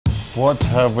What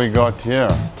have we got here?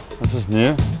 This is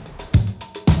new.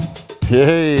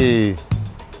 Yay!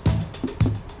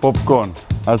 Popcorn.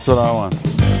 That's what I want.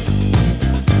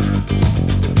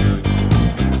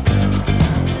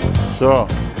 Sure,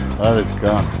 that is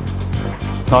gone.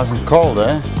 Nice and cold,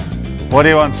 eh? What do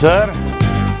you want, sir?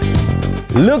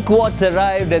 Look what's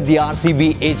arrived at the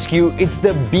RCB HQ. It's the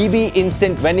BB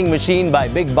Instant Vending Machine by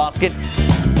Big Basket.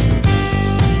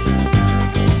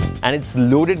 And it's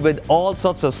loaded with all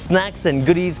sorts of snacks and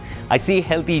goodies. I see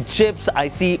healthy chips, I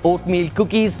see oatmeal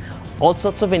cookies, all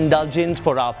sorts of indulgence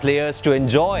for our players to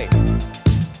enjoy.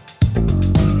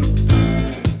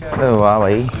 Oh, wow,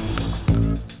 भाई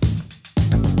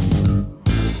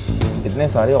इतने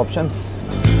सारे options.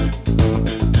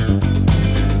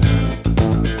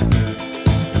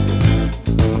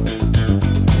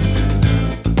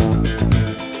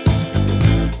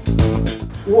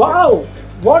 Wow!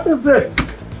 What is this?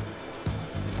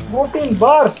 Protein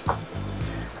bars.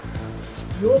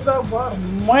 Yoga bar.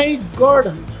 My God!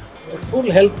 A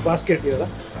full health basket here.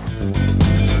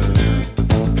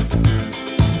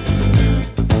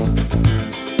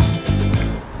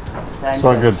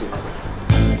 So good.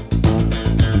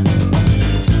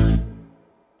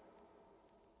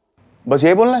 बस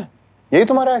यही बोलना है? यही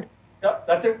तुम्हारा add? Yeah,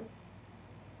 that's it.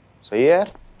 सही है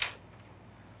यार.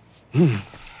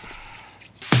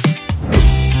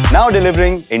 Now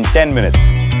delivering in 10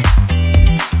 minutes.